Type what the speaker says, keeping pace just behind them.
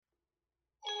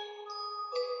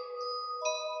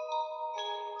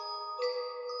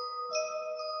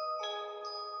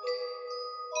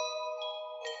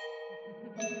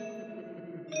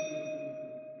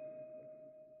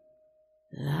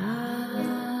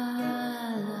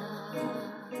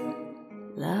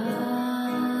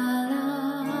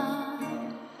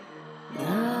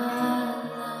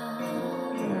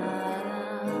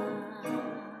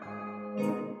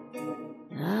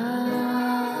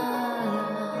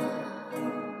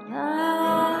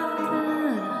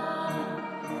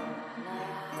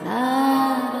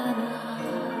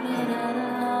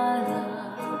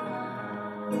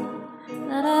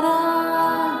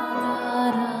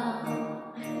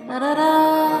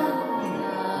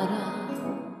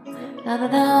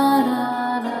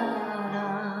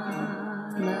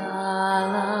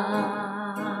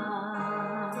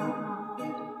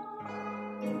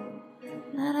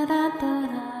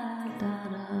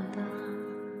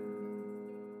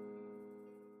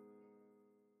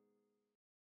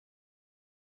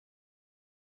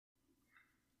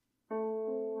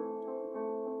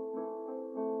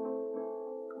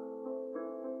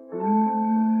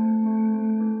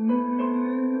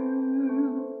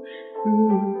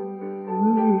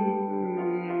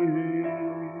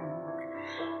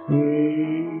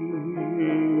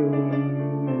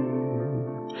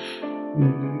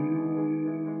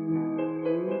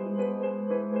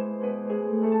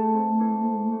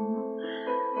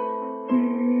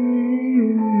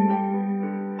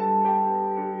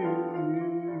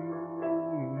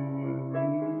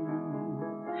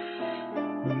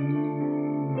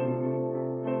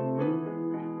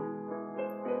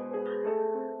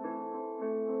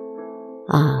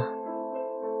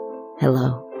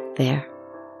Hello there.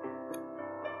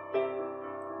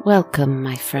 Welcome,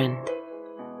 my friend.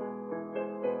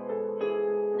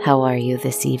 How are you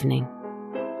this evening?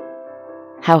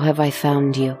 How have I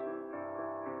found you?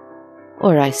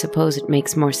 Or I suppose it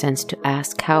makes more sense to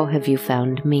ask, how have you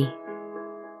found me?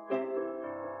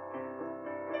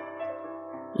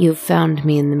 You've found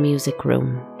me in the music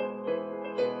room.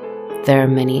 There are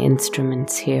many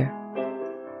instruments here.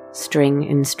 String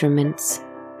instruments,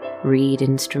 reed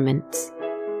instruments,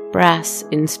 brass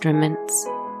instruments,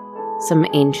 some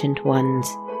ancient ones,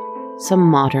 some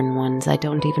modern ones I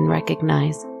don't even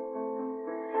recognize.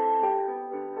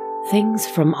 Things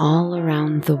from all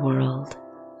around the world,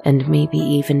 and maybe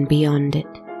even beyond it,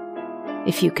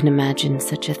 if you can imagine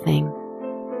such a thing.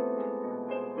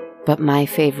 But my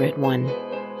favorite one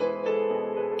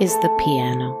is the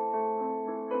piano.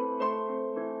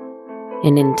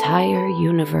 An entire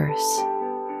universe,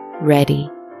 ready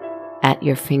at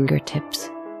your fingertips.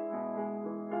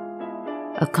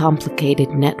 A complicated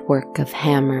network of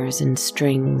hammers and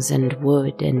strings and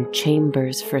wood and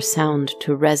chambers for sound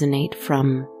to resonate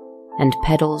from, and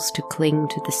pedals to cling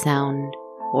to the sound,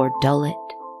 or dull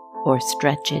it, or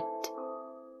stretch it.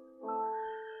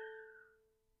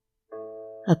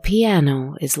 A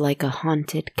piano is like a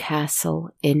haunted castle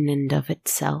in and of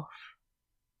itself,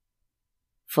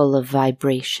 full of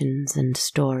vibrations and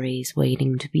stories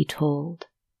waiting to be told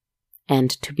and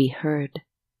to be heard.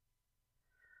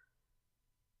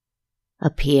 A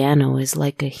piano is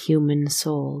like a human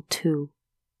soul, too,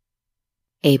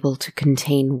 able to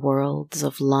contain worlds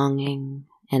of longing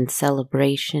and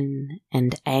celebration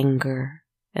and anger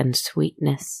and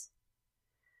sweetness,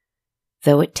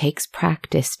 though it takes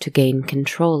practice to gain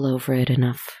control over it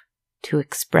enough to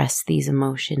express these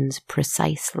emotions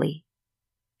precisely.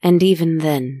 And even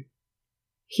then,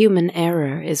 human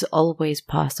error is always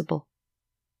possible.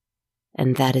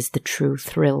 And that is the true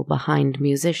thrill behind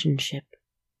musicianship.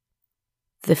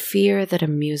 The fear that a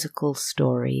musical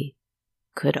story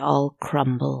could all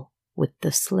crumble with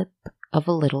the slip of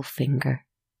a little finger.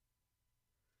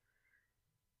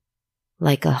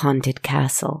 Like a haunted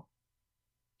castle,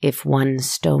 if one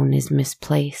stone is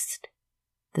misplaced,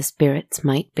 the spirits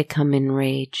might become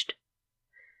enraged.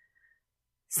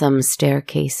 Some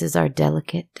staircases are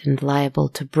delicate and liable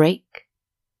to break.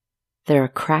 There are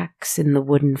cracks in the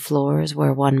wooden floors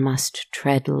where one must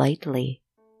tread lightly,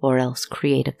 or else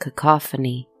create a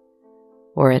cacophony,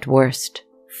 or at worst,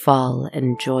 fall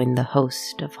and join the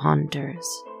host of haunters.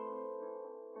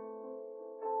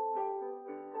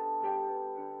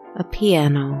 A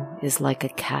piano is like a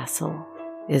castle,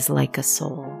 is like a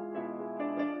soul.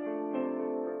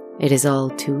 It is all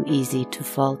too easy to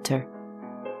falter,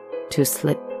 to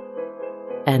slip,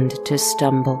 and to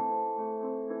stumble.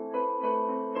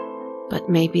 But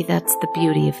maybe that's the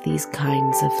beauty of these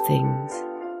kinds of things.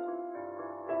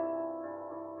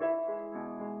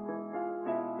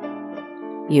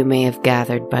 You may have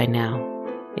gathered by now,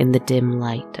 in the dim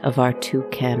light of our 2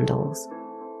 candles,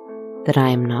 that I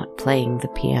am not playing the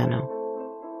piano.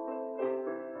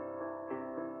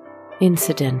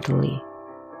 Incidentally,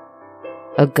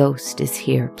 a ghost is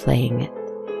here playing it.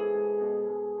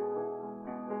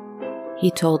 He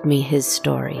told me his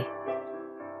story,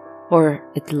 or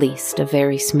at least a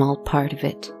very small part of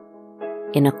it,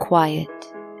 in a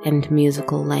quiet and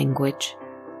musical language,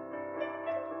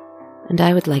 and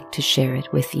I would like to share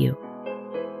it with you.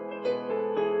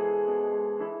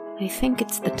 I think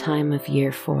it's the time of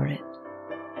year for it.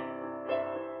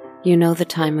 You know the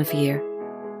time of year?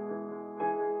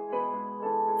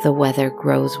 The weather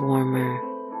grows warmer,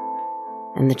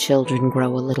 and the children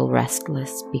grow a little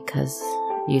restless because,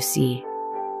 you see,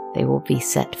 they will be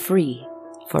set free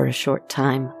for a short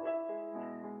time.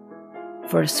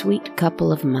 For a sweet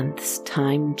couple of months,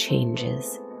 time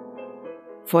changes.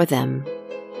 For them,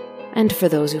 and for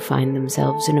those who find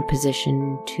themselves in a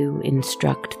position to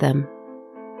instruct them.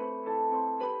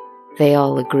 They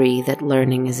all agree that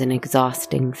learning is an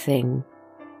exhausting thing,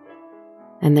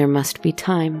 and there must be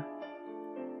time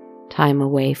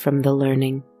away from the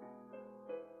learning,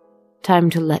 time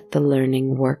to let the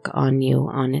learning work on you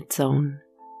on its own.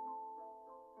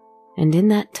 And in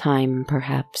that time,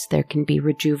 perhaps there can be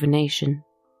rejuvenation,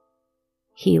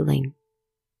 healing.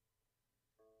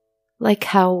 Like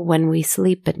how when we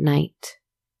sleep at night,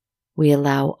 we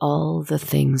allow all the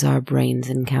things our brains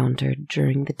encountered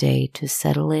during the day to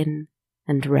settle in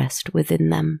and rest within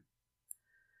them.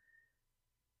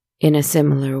 In a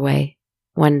similar way,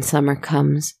 when summer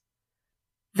comes,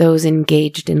 those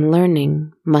engaged in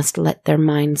learning must let their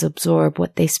minds absorb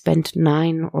what they spent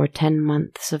 9 or 10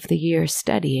 months of the year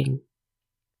studying,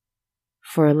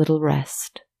 for a little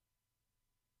rest,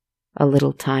 a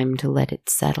little time to let it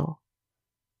settle,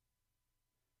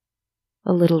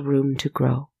 a little room to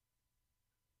grow.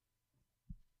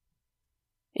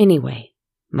 Anyway,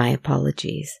 my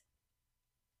apologies.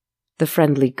 The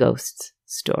Friendly Ghosts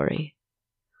story.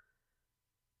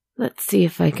 Let's see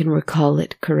if I can recall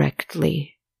it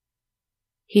correctly.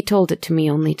 He told it to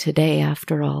me only today,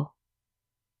 after all.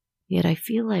 Yet I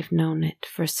feel I've known it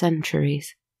for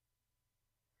centuries.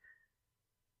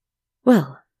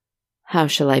 Well, how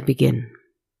shall I begin?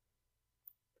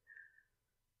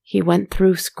 He went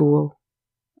through school,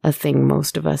 a thing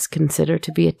most of us consider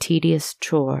to be a tedious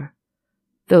chore,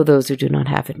 though those who do not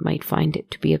have it might find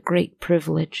it to be a great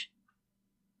privilege.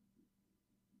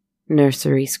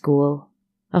 Nursery school,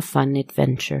 a fun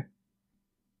adventure.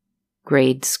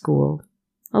 Grade school,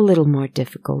 a little more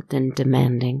difficult and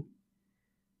demanding.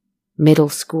 Middle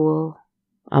school,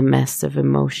 a mess of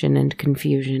emotion and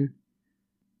confusion.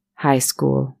 High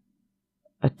school,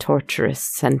 a torturous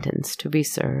sentence to be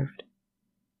served.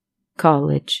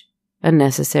 College, a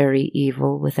necessary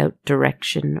evil without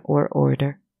direction or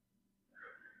order.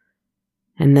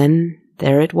 And then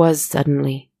there it was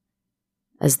suddenly,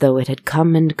 as though it had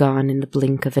come and gone in the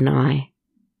blink of an eye.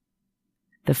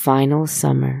 The final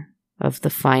summer of the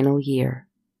final year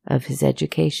of his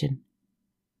education.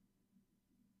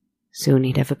 Soon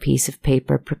he'd have a piece of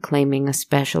paper proclaiming a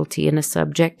specialty in a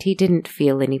subject he didn't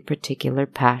feel any particular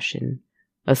passion,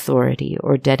 authority,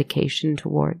 or dedication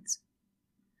towards.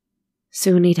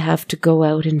 Soon he'd have to go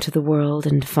out into the world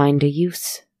and find a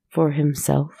use for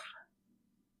himself.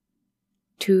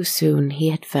 Too soon he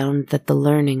had found that the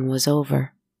learning was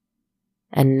over,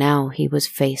 and now he was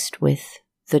faced with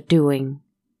the doing,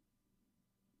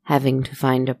 having to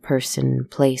find a person,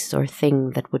 place, or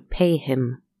thing that would pay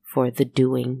him for the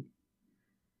doing,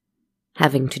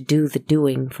 having to do the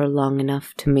doing for long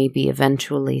enough to maybe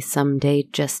eventually someday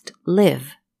just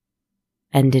live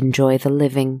and enjoy the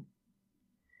living.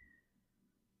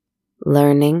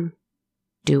 Learning,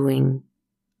 doing,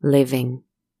 living.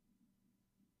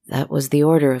 That was the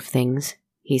order of things,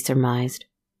 he surmised.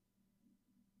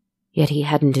 Yet he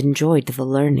hadn't enjoyed the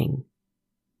learning.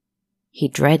 He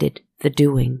dreaded the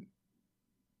doing.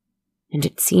 And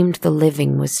it seemed the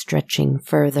living was stretching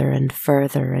further and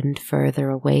further and further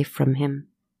away from him.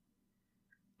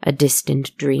 A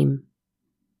distant dream.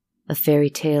 A fairy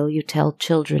tale you tell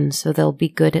children so they'll be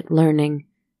good at learning,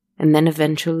 and then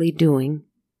eventually doing,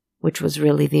 which was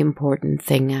really the important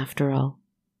thing after all.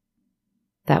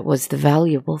 That was the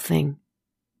valuable thing.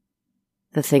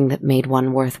 The thing that made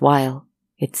one worthwhile,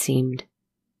 it seemed.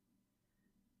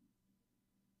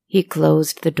 He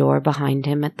closed the door behind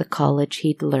him at the college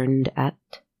he'd learned at,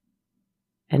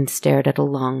 and stared at a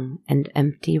long and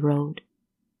empty road.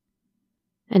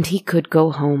 And he could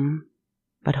go home,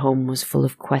 but home was full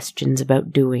of questions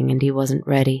about doing, and he wasn't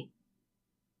ready.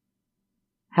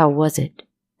 How was it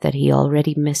that he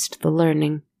already missed the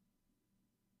learning?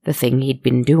 The thing he'd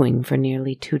been doing for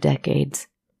nearly 2 decades.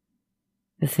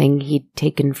 The thing he'd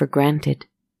taken for granted.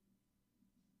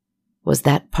 Was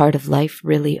that part of life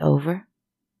really over?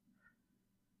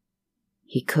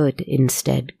 He could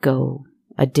instead go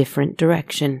a different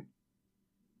direction.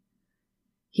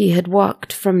 He had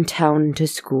walked from town to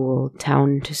school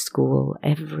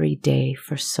every day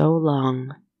for so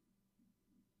long.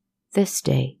 This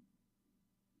day,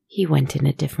 he went in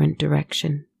a different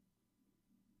direction.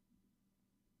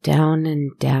 Down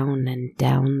and down and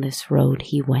down this road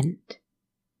he went.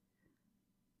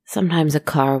 Sometimes a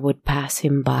car would pass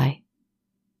him by.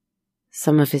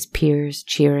 Some of his peers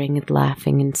cheering and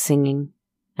laughing and singing,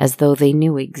 as though they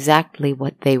knew exactly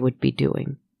what they would be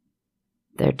doing.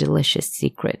 Their delicious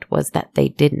secret was that they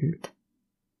didn't.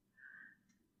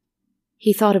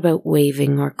 He thought about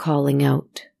waving or calling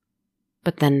out,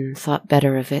 but then thought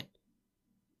better of it.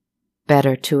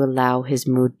 Better to allow his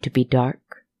mood to be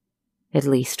dark, at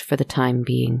least for the time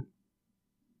being.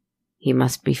 He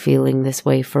must be feeling this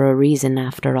way for a reason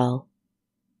after all,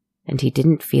 and he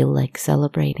didn't feel like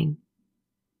celebrating.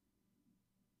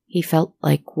 He felt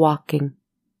like walking.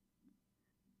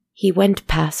 He went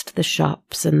past the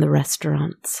shops and the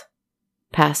restaurants,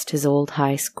 past his old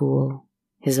high school,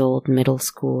 his old middle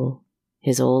school,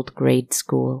 his old grade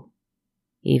school,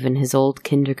 even his old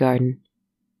kindergarten,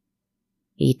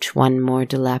 each one more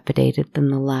dilapidated than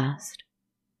the last.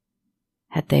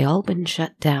 Had they all been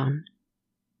shut down?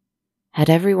 Had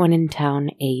everyone in town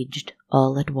aged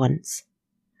all at once?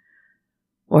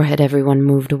 Or had everyone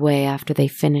moved away after they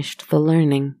finished the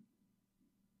learning?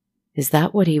 Is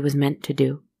that what he was meant to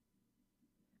do?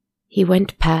 He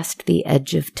went past the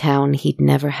edge of town he'd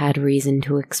never had reason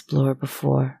to explore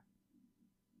before.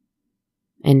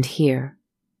 And here,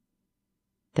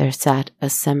 there sat a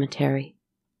cemetery.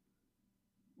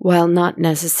 While not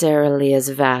necessarily as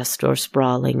vast or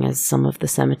sprawling as some of the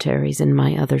cemeteries in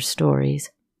my other stories,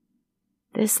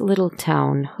 this little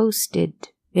town hosted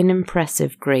an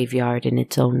impressive graveyard in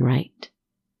its own right.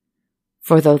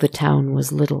 For though the town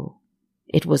was little,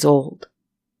 it was old,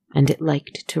 and it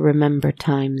liked to remember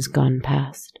times gone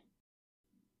past.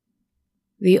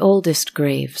 The oldest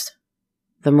graves,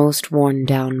 the most worn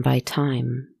down by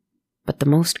time, but the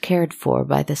most cared for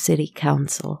by the city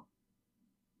council,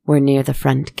 were near the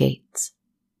front gates.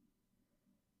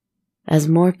 As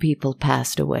more people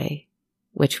passed away,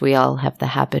 which we all have the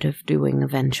habit of doing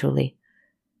eventually,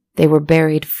 they were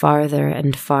buried farther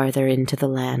and farther into the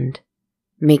land,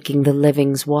 making the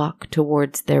livings walk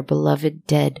towards their beloved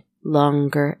dead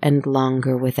longer and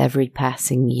longer with every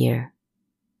passing year.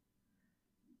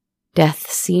 Death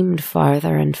seemed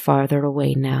farther and farther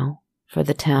away now for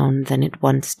the town than it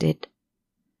once did.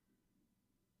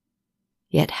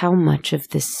 Yet how much of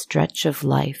this stretch of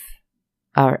life,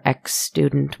 our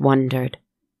ex-student wondered,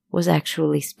 was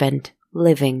actually spent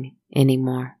living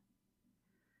anymore?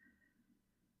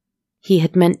 He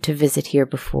had meant to visit here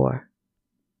before.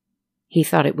 He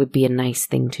thought it would be a nice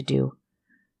thing to do,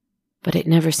 but it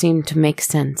never seemed to make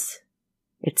sense.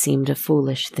 It seemed a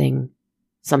foolish thing,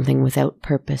 something without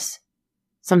purpose,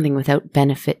 something without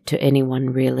benefit to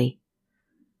anyone really.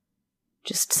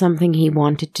 Just something he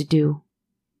wanted to do.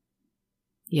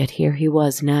 Yet here he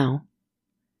was now.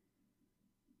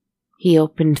 He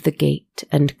opened the gate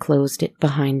and closed it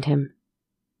behind him.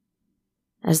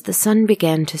 As the sun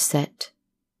began to set,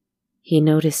 he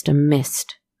noticed a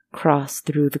mist cross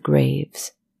through the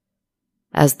graves,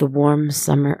 as the warm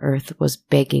summer earth was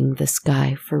begging the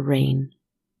sky for rain.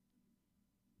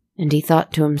 And he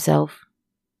thought to himself,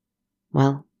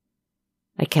 well,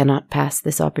 I cannot pass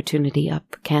this opportunity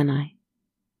up, can I?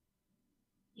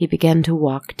 He began to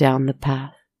walk down the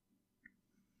path.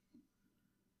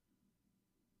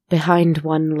 Behind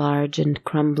one large and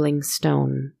crumbling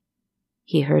stone,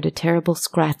 he heard a terrible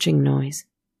scratching noise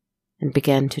and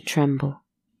began to tremble.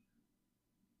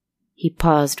 He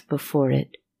paused before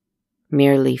it,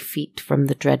 merely feet from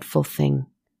the dreadful thing,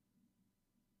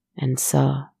 and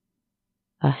saw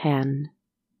a hand,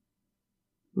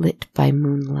 lit by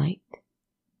moonlight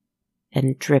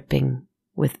and dripping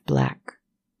with black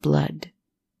blood,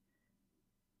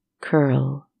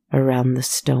 curl around the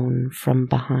stone from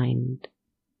behind.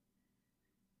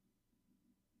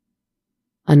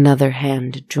 Another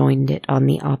hand joined it on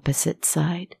the opposite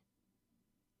side,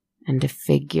 and a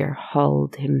figure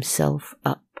hauled himself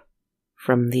up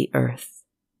from the earth.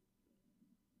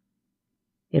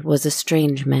 It was a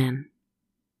strange man,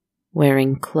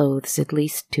 wearing clothes at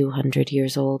least 200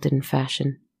 years old in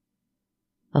fashion,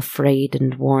 a frayed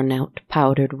and worn-out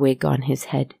powdered wig on his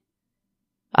head,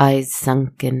 eyes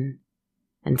sunken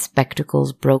and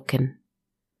spectacles broken.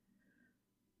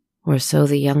 Or so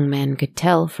the young man could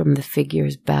tell from the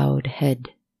figure's bowed head.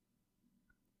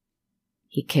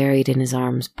 He carried in his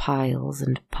arms piles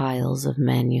and piles of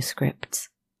manuscripts.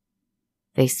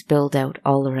 They spilled out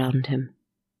all around him,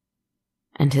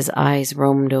 and his eyes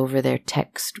roamed over their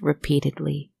text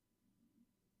repeatedly.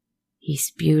 He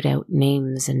spewed out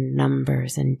names and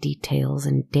numbers and details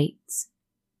and dates,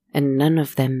 and none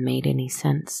of them made any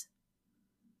sense.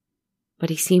 But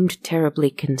he seemed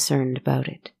terribly concerned about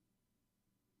it.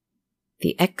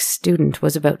 The ex-student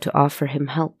was about to offer him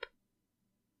help.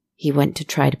 He went to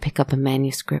try to pick up a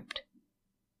manuscript,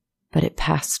 but it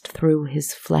passed through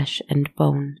his flesh and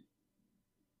bone.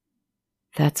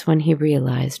 That's when he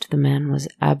realized the man was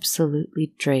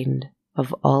absolutely drained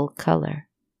of all color.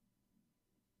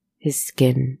 His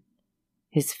skin,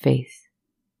 his face,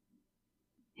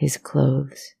 his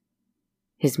clothes,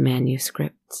 his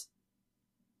manuscripts.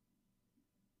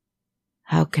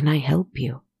 "How can I help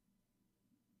you?"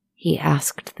 he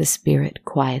asked the spirit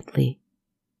quietly,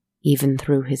 even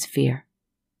through his fear.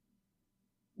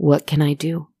 "What can I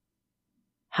do?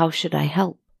 How should I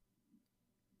help?"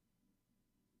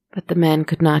 But the man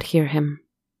could not hear him.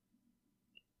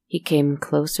 He came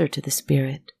closer to the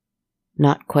spirit,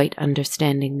 not quite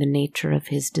understanding the nature of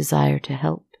his desire to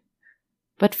help,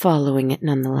 but following it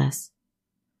nonetheless.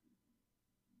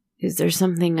 "Is there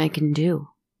something I can do?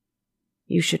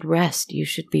 You should rest. You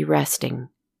should be resting.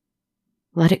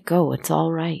 Let it go. It's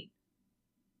all right."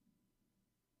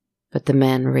 But the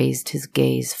man raised his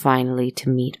gaze finally to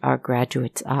meet our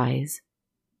graduate's eyes,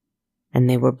 and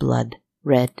they were blood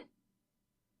red,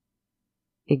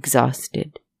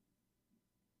 exhausted,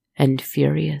 and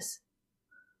furious.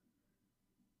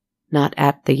 Not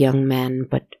at the young man,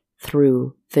 but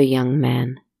through the young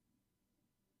man.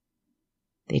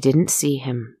 They didn't see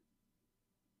him.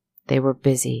 They were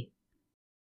busy.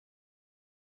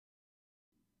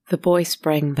 The boy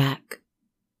sprang back,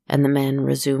 and the man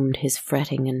resumed his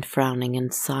fretting and frowning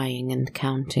and sighing and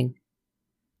counting.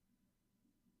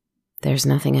 "There's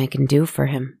nothing I can do for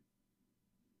him,"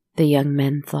 the young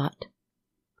man thought,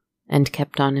 and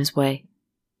kept on his way.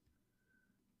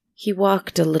 He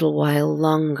walked a little while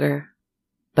longer,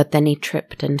 but then he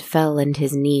tripped and fell, and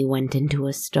his knee went into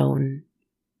a stone.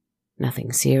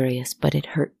 Nothing serious, but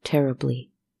it hurt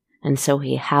terribly, and so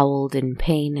he howled in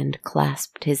pain and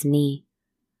clasped his knee,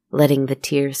 letting the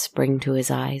tears spring to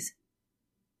his eyes.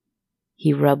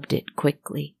 He rubbed it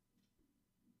quickly.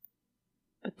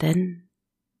 But then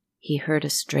he heard a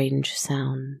strange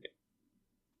sound,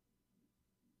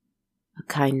 a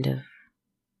kind of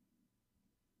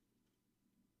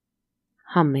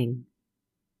humming,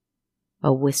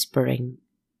 a whispering,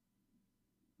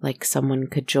 like someone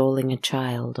cajoling a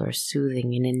child or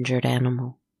soothing an injured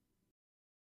animal.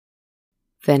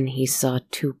 Then he saw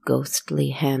two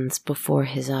ghostly hands before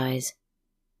his eyes,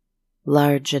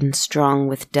 large and strong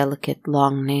with delicate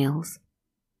long nails,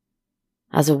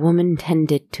 as a woman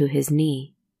tended to his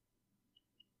knee.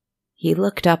 He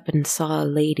looked up and saw a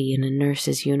lady in a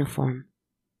nurse's uniform,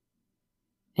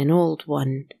 an old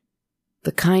one,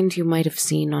 the kind you might have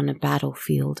seen on a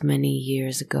battlefield many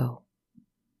years ago.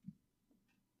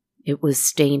 It was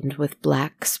stained with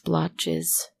black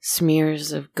splotches,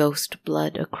 smears of ghost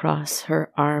blood across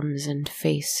her arms and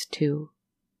face too.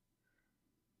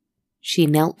 She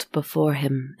knelt before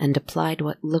him and applied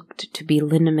what looked to be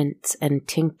liniments and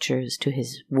tinctures to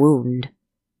his wound.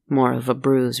 More of a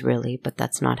bruise, really, but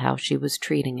that's not how she was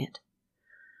treating it.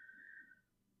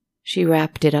 She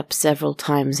wrapped it up several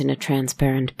times in a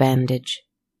transparent bandage,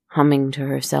 humming to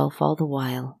herself all the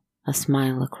while, a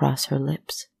smile across her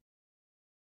lips.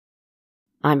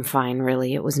 "I'm fine,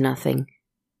 really, it was nothing,"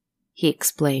 he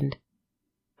explained,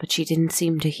 but she didn't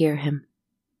seem to hear him.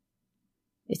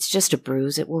 "It's just a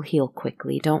bruise, it will heal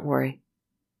quickly, don't worry."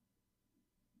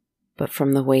 But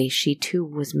from the way she too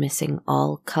was missing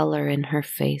all color in her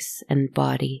face and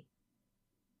body,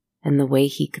 and the way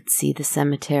he could see the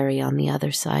cemetery on the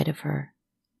other side of her,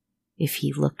 if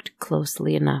he looked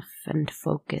closely enough and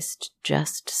focused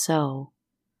just so,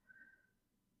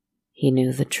 he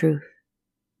knew the truth.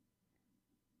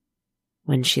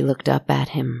 When she looked up at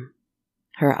him,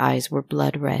 her eyes were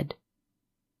blood red,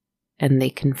 and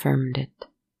they confirmed it.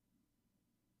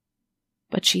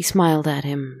 But she smiled at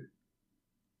him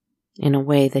in a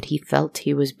way that he felt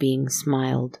he was being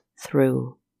smiled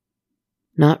through,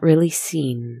 not really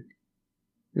seen,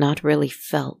 not really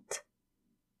felt.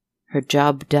 Her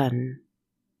job done,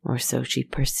 or so she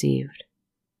perceived.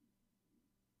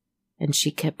 And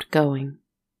she kept going,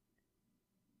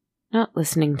 not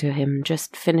listening to him,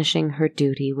 just finishing her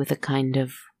duty with a kind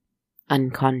of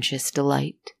unconscious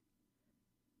delight,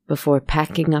 before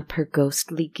packing up her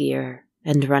ghostly gear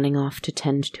and running off to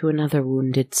tend to another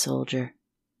wounded soldier.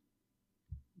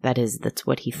 That's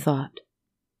what he thought.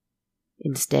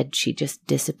 Instead, she just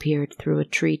disappeared through a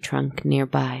tree trunk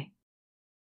nearby.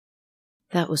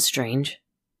 That was strange,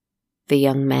 the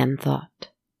young man thought,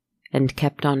 and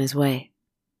kept on his way.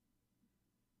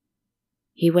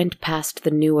 He went past the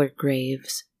newer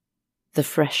graves, the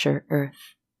fresher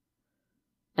earth,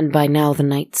 and by now the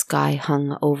night sky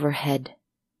hung overhead,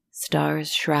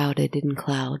 stars shrouded in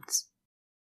clouds.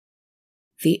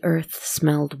 The earth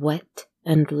smelled wet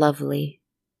and lovely,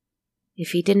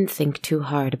 if he didn't think too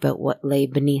hard about what lay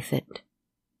beneath it,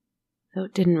 though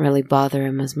it didn't really bother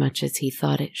him as much as he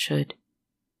thought it should.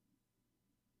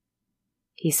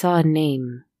 He saw a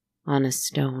name on a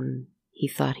stone he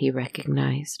thought he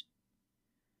recognized.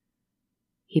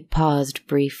 He paused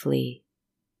briefly,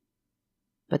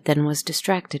 but then was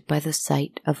distracted by the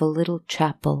sight of a little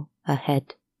chapel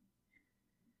ahead.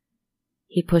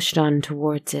 He pushed on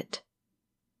towards it,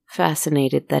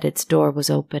 fascinated that its door was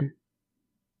open.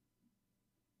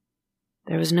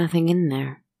 There was nothing in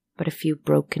there but a few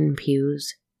broken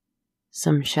pews,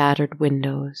 some shattered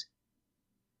windows,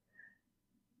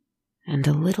 and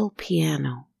a little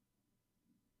piano.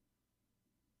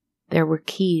 There were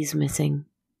keys missing.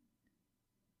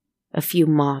 A few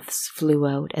moths flew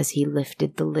out as he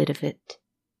lifted the lid of it.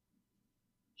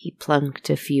 He plunked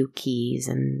a few keys,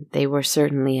 and they were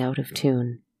certainly out of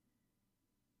tune.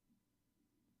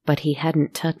 But he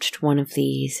hadn't touched one of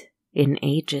these in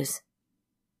ages.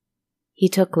 He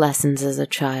took lessons as a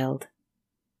child.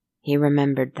 He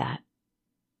remembered that.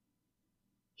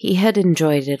 He had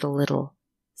enjoyed it a little,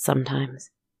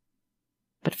 sometimes.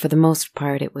 But for the most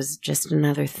part it was just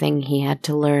another thing he had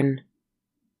to learn,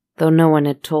 though no one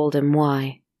had told him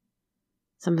why.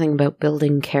 Something about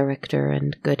building character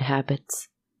and good habits.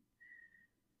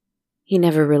 He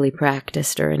never really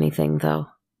practiced or anything, though.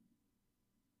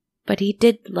 But he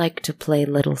did like to play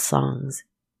little songs.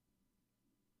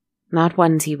 Not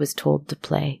ones he was told to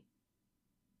play,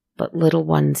 but little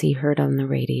ones he heard on the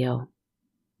radio,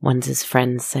 ones his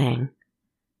friends sang.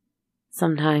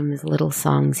 Sometimes little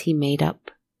songs he made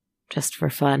up, just for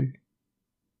fun.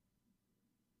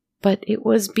 But it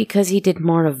was because he did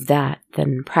more of that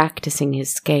than practicing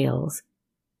his scales.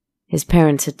 His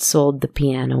parents had sold the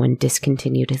piano and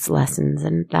discontinued his lessons,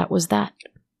 and that was that.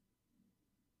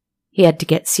 He had to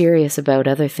get serious about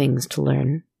other things to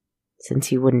learn, since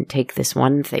he wouldn't take this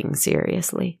one thing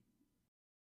seriously.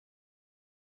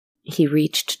 He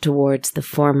reached towards the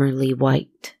formerly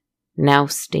white, now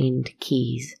stained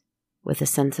keys with a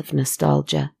sense of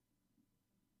nostalgia,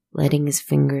 letting his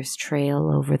fingers trail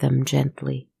over them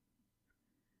gently.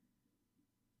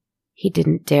 He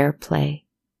didn't dare play.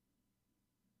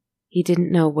 He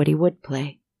didn't know what he would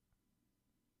play.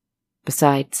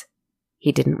 Besides,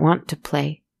 he didn't want to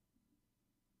play.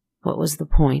 What was the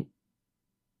point?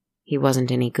 He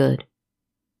wasn't any good.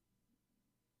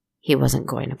 He wasn't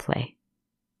going to play.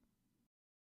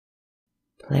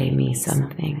 Play me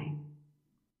something.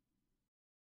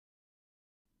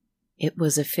 It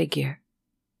was a figure,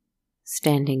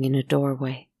 standing in a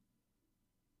doorway.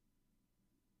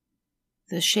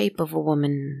 The shape of a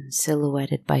woman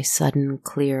silhouetted by sudden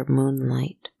clear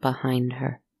moonlight behind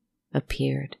her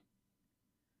appeared.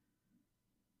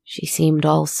 She seemed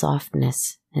all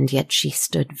softness, and yet she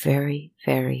stood very,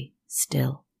 very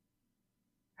still,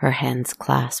 her hands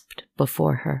clasped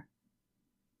before her,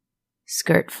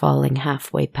 skirt falling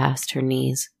halfway past her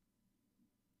knees,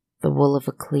 the wool of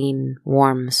a clean,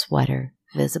 warm sweater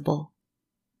visible.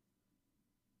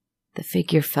 The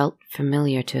figure felt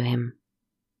familiar to him,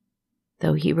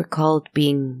 though he recalled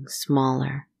being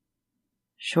smaller,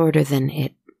 shorter than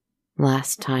it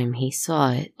last time he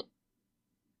saw it.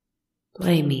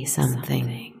 Play me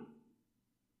something,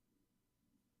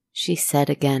 she said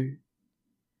again.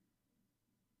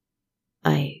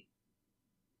 I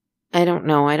don't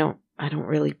know, I don't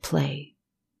really play,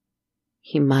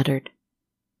 he muttered.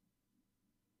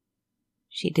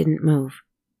 She didn't move.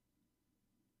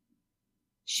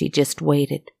 She just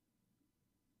waited.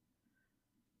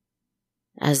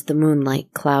 As the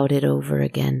moonlight clouded over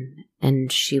again,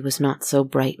 and she was not so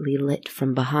brightly lit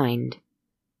from behind,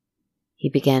 he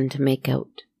began to make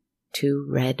out 2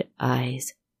 red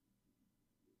eyes,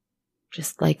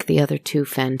 just like the other 2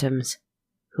 phantoms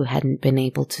who hadn't been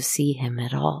able to see him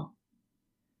at all.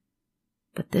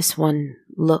 But this one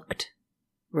looked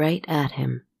right at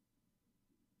him.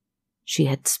 She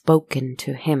had spoken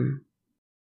to him.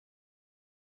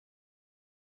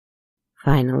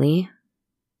 Finally,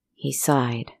 he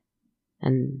sighed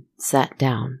and sat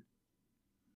down.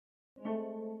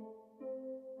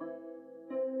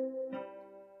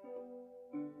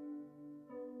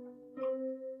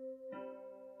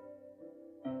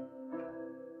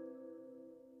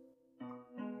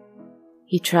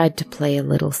 He tried to play a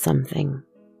little something,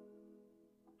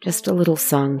 just a little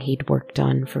song he'd worked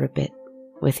on for a bit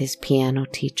with his piano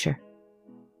teacher.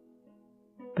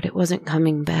 But it wasn't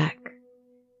coming back.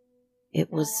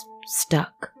 It was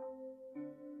stuck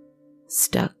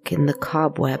in the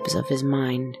cobwebs of his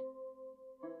mind.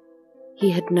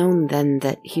 He had known then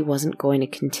that he wasn't going to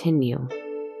continue,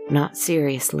 not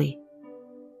seriously.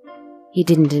 He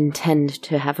didn't intend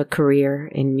to have a career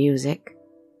in music.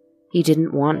 He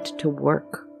didn't want to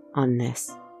work on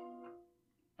this.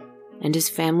 And his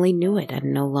family knew it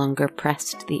and no longer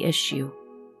pressed the issue,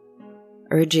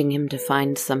 urging him to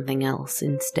find something else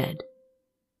instead.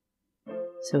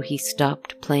 So he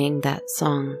stopped playing that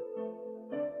song.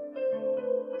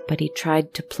 But he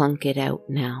tried to plunk it out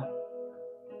now.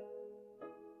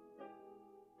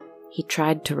 He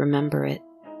tried to remember it,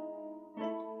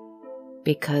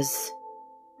 because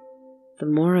the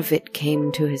more of it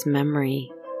came to his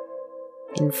memory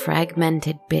in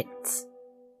fragmented bits,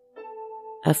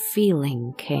 a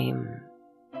feeling came.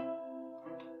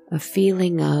 A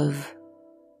feeling of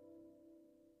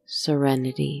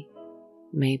serenity,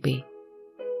 maybe.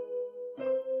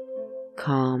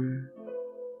 Calm.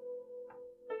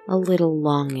 A little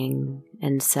longing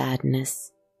and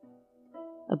sadness.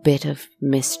 A bit of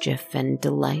mischief and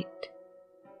delight.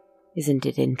 Isn't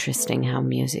it interesting how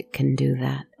music can do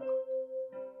that?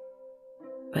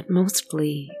 But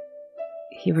mostly,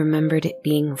 he remembered it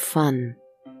being fun.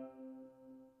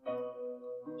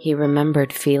 He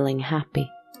remembered feeling happy.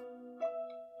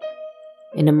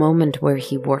 In a moment where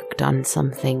he worked on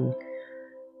something,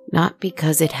 not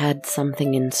because it had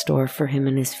something in store for him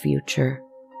in his future,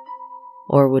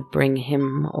 or would bring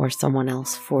him or someone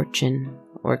else fortune,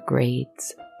 or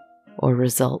grades, or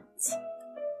results.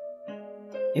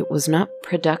 It was not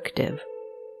productive.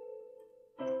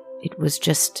 It was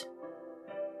just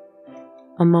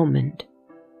a moment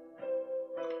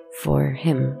for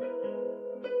him.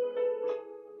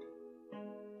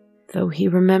 Though he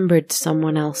remembered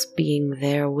someone else being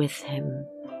there with him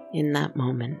in that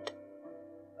moment.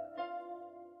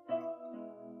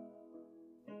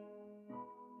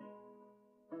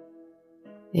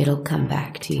 "It'll come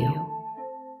back to you,"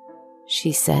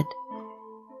 she said.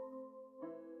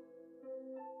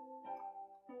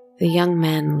 The young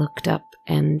man looked up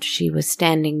and she was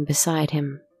standing beside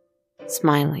him,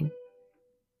 smiling.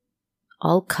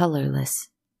 All colorless,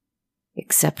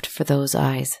 except for those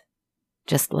eyes.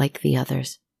 Just like the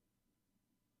others.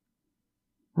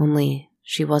 Only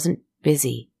she wasn't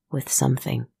busy with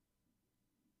something.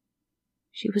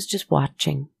 She was just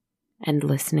watching and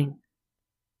listening.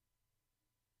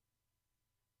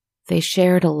 They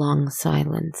shared a long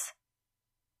silence,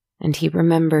 and he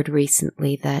remembered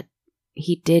recently that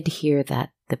he did hear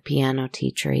that the piano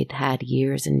teacher he'd had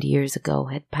years and years ago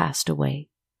had passed away.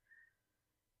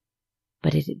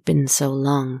 But it had been so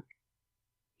long.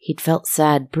 He'd felt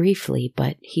sad briefly,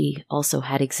 but he also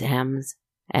had exams,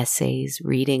 essays,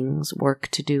 readings, work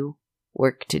to do.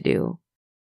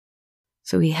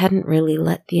 So he hadn't really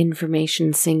let the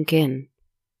information sink in.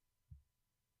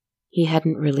 He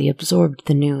hadn't really absorbed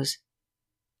the news.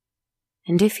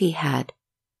 And if he had,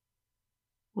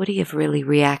 would he have really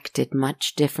reacted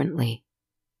much differently?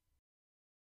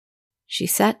 She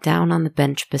sat down on the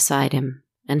bench beside him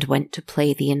and went to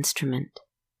play the instrument.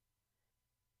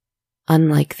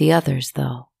 Unlike the others,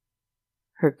 though,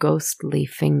 her ghostly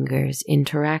fingers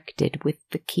interacted with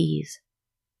the keys.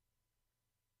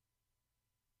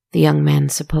 The young man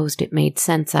supposed it made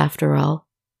sense after all.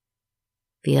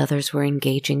 The others were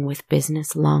engaging with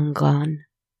business long gone,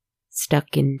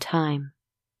 stuck in time.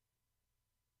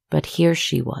 But here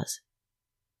she was.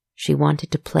 She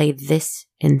wanted to play this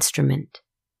instrument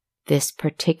in this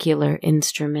particular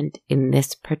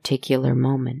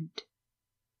moment.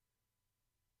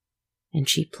 And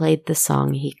she played the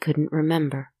song he couldn't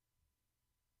remember.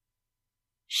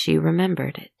 She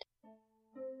remembered it.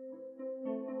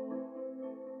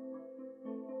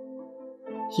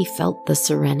 He felt the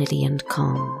serenity and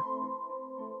calm,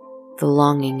 the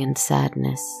longing and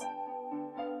sadness,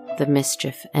 the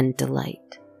mischief and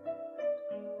delight.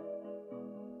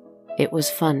 It was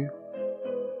fun.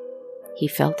 He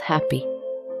felt happy.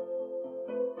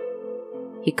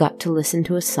 He got to listen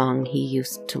to a song he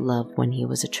used to love when he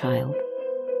was a child.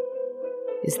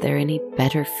 Is there any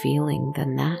better feeling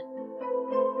than that?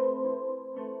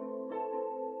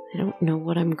 I don't know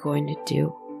what I'm going to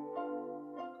do,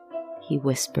 he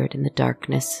whispered in the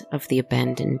darkness of the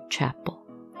abandoned chapel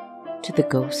to the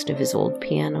ghost of his old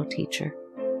piano teacher.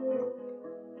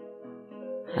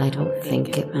 I don't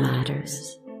think it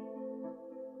matters,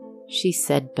 she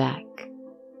said back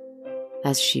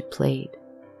as she played.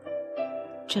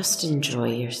 Just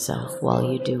enjoy yourself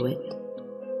while you do it,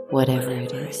 whatever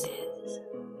it is.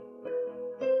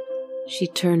 She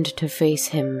turned to face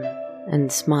him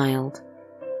and smiled,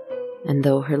 and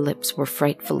though her lips were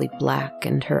frightfully black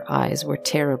and her eyes were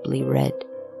terribly red,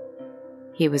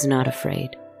 he was not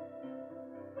afraid.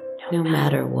 No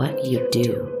matter what you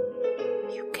do,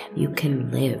 you can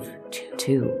live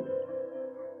too.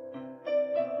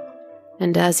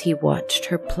 And as he watched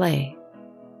her play,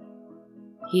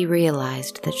 he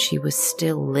realized that she was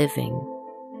still living,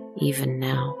 even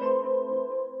now.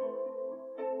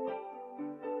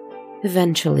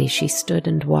 Eventually, she stood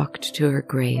and walked to her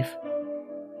grave,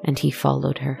 and he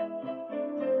followed her.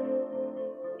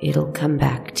 It'll come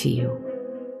back to you,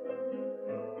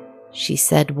 she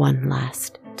said one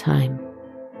last time.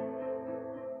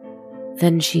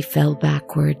 Then she fell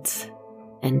backwards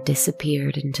and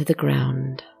disappeared into the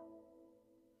ground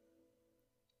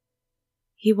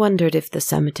He wondered if the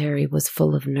cemetery was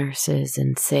full of nurses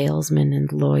and salesmen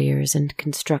and lawyers and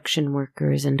construction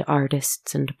workers and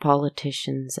artists and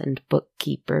politicians and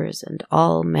bookkeepers and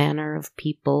all manner of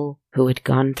people who had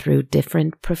gone through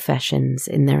different professions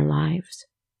in their lives.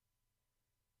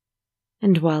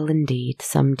 And while indeed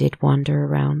some did wander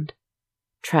around,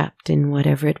 trapped in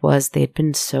whatever it was they had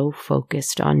been so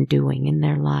focused on doing in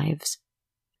their lives,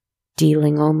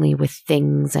 dealing only with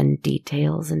things and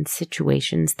details and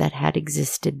situations that had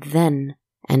existed then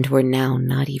and were now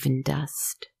not even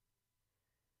dust.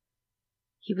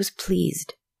 He was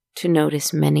pleased to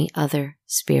notice many other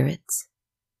spirits.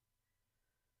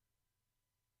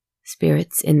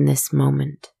 Spirits in this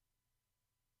moment.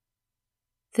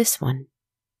 This one,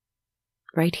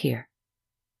 right here,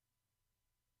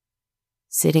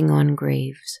 sitting on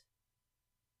graves,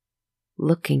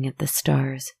 looking at the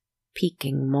stars,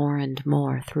 peeking more and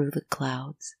more through the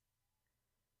clouds,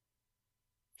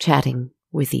 chatting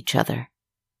with each other,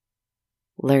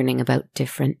 learning about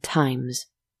different times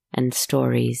and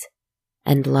stories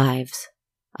and lives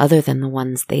other than the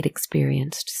ones they'd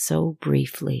experienced so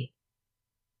briefly,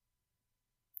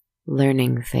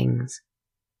 learning things,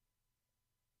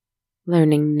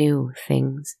 learning new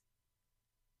things,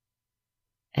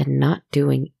 and not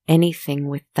doing anything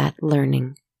with that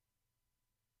learning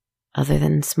other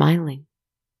than smiling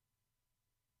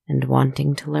and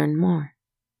wanting to learn more.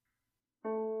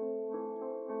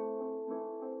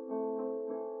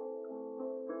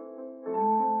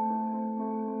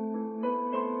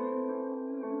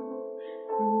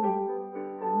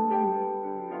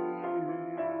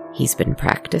 He's been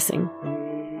practicing.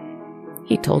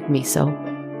 He told me so.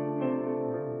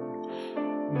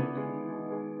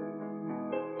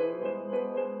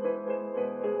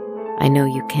 I know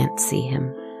you can't see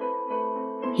him.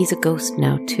 He's a ghost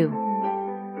now, too.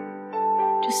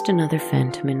 Just another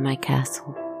phantom in my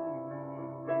castle.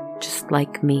 Just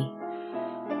like me.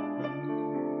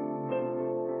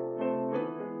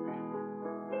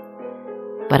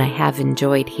 But I have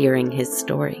enjoyed hearing his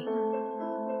story.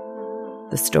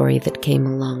 The story that came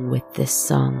along with this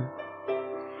song.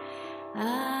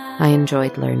 I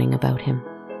enjoyed learning about him.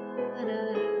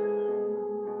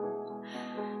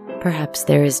 Perhaps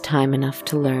there is time enough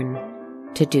to learn,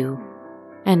 to do,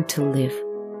 and to live.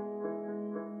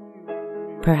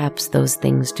 Perhaps those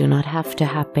things do not have to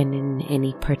happen in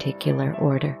any particular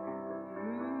order.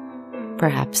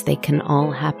 Perhaps they can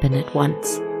all happen at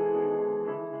once.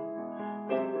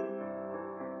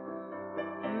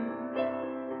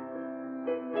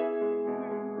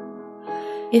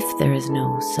 If there is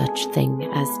no such thing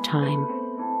as time,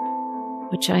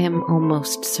 which I am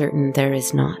almost certain there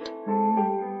is not,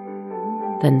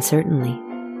 then certainly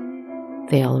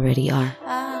they already are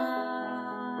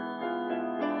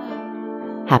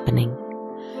happening.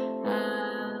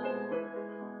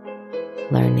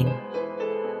 Learning,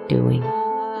 doing,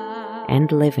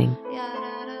 and living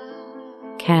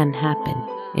can happen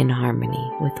in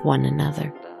harmony with one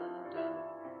another.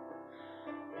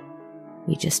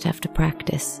 We just have to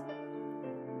practice.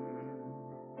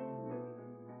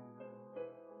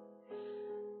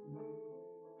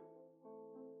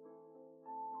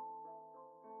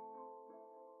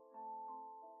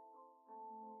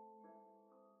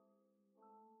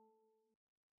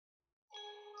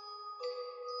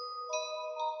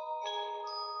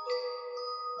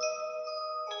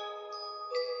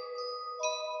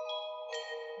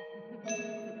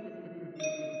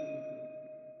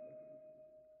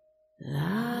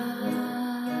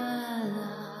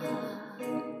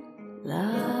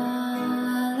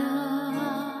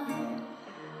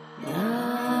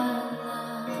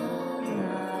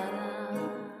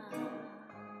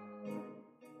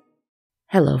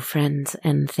 Hello, friends,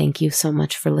 and thank you so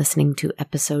much for listening to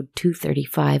episode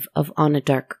 235 of On a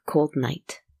Dark, Cold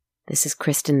Night. This is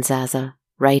Kristen Zaza,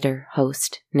 writer,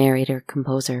 host, narrator,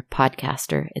 composer,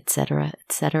 podcaster, etc.,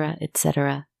 etc.,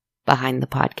 etc., behind the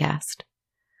podcast.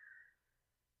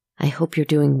 I hope you're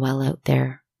doing well out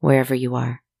there, wherever you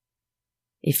are.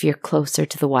 If you're closer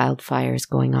to the wildfires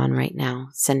going on right now,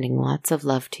 sending lots of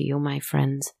love to you, my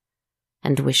friends,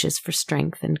 and wishes for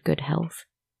strength and good health.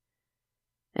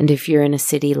 And if you're in a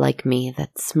city like me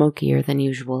that's smokier than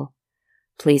usual,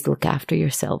 please look after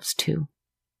yourselves too.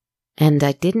 And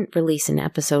I didn't release an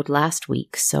episode last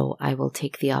week, so I will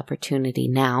take the opportunity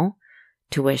now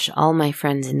to wish all my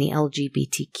friends in the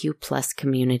LGBTQ+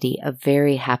 community a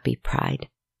very happy Pride.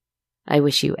 I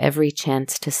wish you every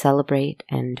chance to celebrate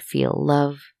and feel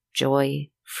love, joy,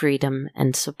 freedom,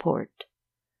 and support.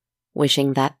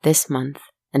 Wishing that this month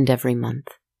and every month.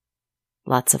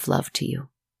 Lots of love to you.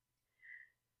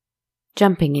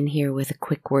 Jumping in here with a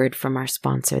quick word from our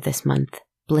sponsor this month,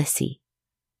 Blissy.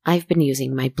 I've been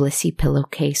using my Blissy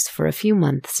pillowcase for a few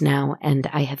months now, and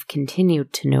I have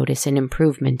continued to notice an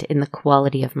improvement in the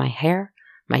quality of my hair,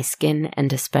 my skin,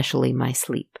 and especially my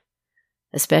sleep.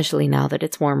 Especially now that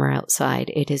it's warmer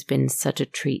outside, it has been such a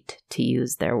treat to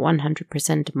use their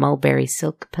 100% mulberry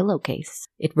silk pillowcase.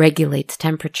 It regulates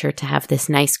temperature to have this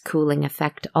nice cooling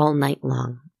effect all night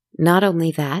long. Not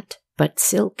only that, but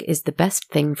silk is the best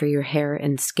thing for your hair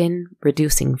and skin,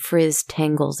 reducing frizz,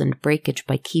 tangles, and breakage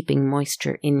by keeping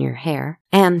moisture in your hair,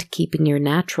 and keeping your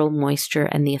natural moisture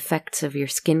and the effects of your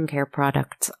skincare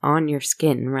products on your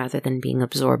skin rather than being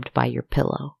absorbed by your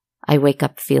pillow. I wake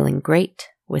up feeling great,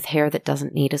 with hair that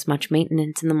doesn't need as much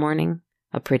maintenance in the morning,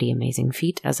 a pretty amazing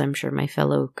feat, as I'm sure my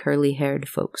fellow curly-haired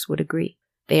folks would agree.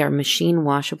 They are machine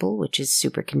washable, which is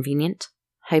super convenient,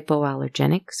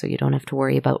 hypoallergenic, so you don't have to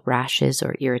worry about rashes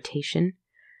or irritation,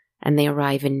 and they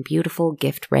arrive in beautiful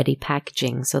gift-ready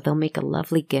packaging, so they'll make a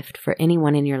lovely gift for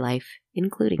anyone in your life,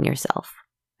 including yourself.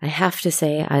 I have to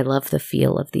say I love the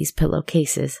feel of these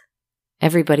pillowcases.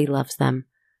 Everybody loves them.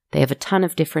 They have a ton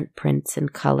of different prints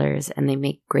and colors, and they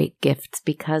make great gifts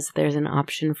because there's an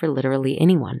option for literally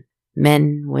anyone.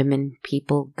 Men, women,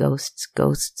 people, ghosts,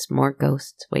 more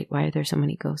ghosts. Wait, why are there so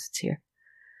many ghosts here?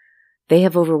 They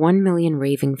have over 1 million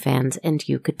raving fans, and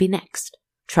you could be next.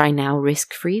 Try now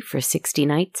risk-free for 60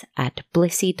 nights at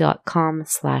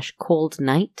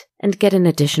blissy.com/coldnight and get an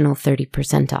additional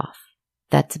 30% off.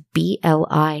 That's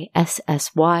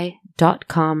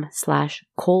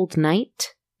blissy.com/coldnight.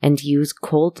 And use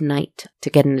Cold Night to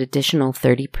get an additional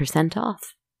 30%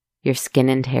 off. Your skin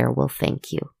and hair will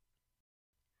thank you.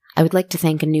 I would like to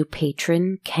thank a new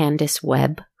patron, Candice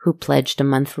Webb, who pledged a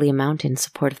monthly amount in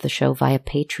support of the show via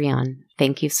Patreon.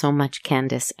 Thank you so much,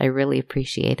 Candice. I really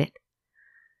appreciate it.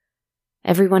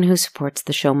 Everyone who supports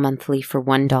the show monthly for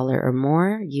 $1 or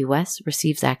more US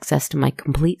receives access to my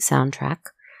complete soundtrack,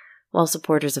 while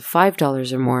supporters of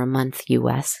 $5 or more a month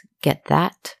US get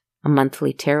that, a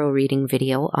monthly tarot reading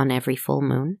video on every full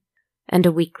moon, and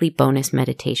a weekly bonus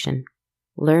meditation.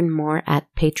 Learn more at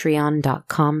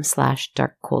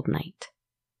patreon.com/darkcoldnight.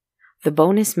 The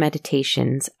bonus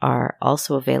meditations are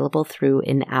also available through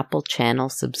an Apple channel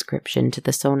subscription to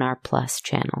the Sonar Plus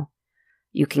channel.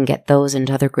 You can get those and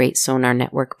other great Sonar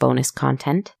Network bonus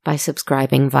content by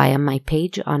subscribing via my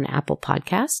page on Apple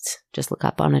Podcasts. Just look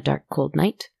up On a Dark Cold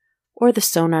Night. Or the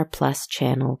Sonar Plus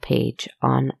channel page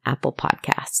on Apple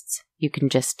Podcasts. You can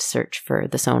just search for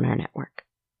the Sonar Network.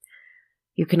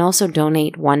 You can also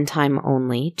donate one time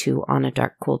only to On a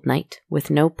Dark Cold Night with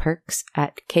no perks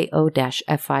at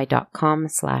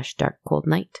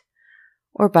ko-fi.com/darkcoldnight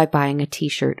or by buying a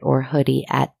t-shirt or hoodie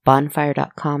at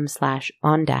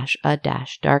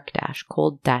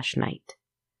bonfire.com/on-a-dark-cold-night.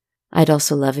 I'd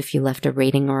also love if you left a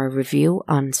rating or a review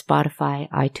on Spotify,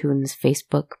 iTunes,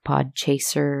 Facebook,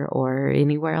 Podchaser, or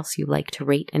anywhere else you like to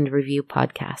rate and review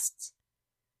podcasts.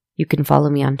 You can follow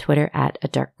me on Twitter at A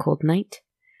Dark Cold Night,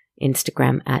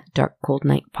 Instagram at Dark Cold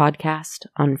Night Podcast,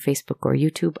 on Facebook or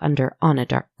YouTube under On a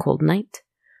Dark Cold Night,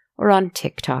 or on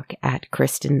TikTok at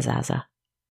Kristen Zaza.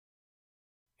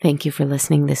 Thank you for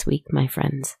listening this week, my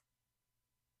friends.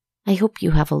 I hope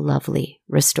you have a lovely,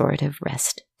 restorative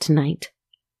rest tonight.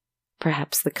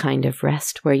 Perhaps the kind of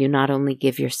rest where you not only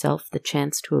give yourself the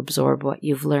chance to absorb what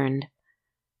you've learned,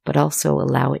 but also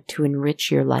allow it to enrich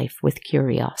your life with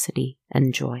curiosity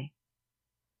and joy.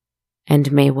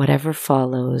 And may whatever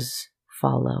follows,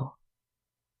 follow.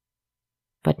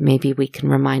 But maybe we can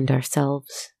remind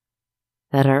ourselves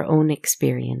that our own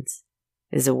experience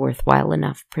is a worthwhile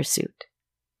enough pursuit.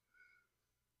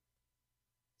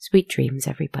 Sweet dreams,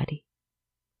 everybody.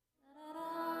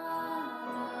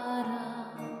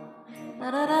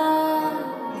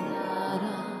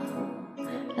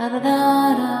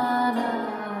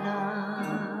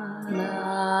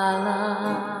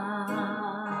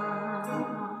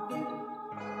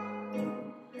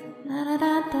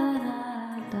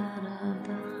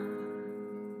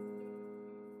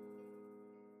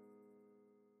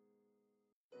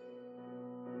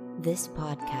 This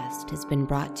podcast has been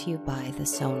brought to you by the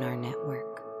Sonar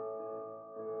Network.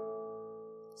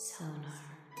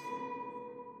 Sonar.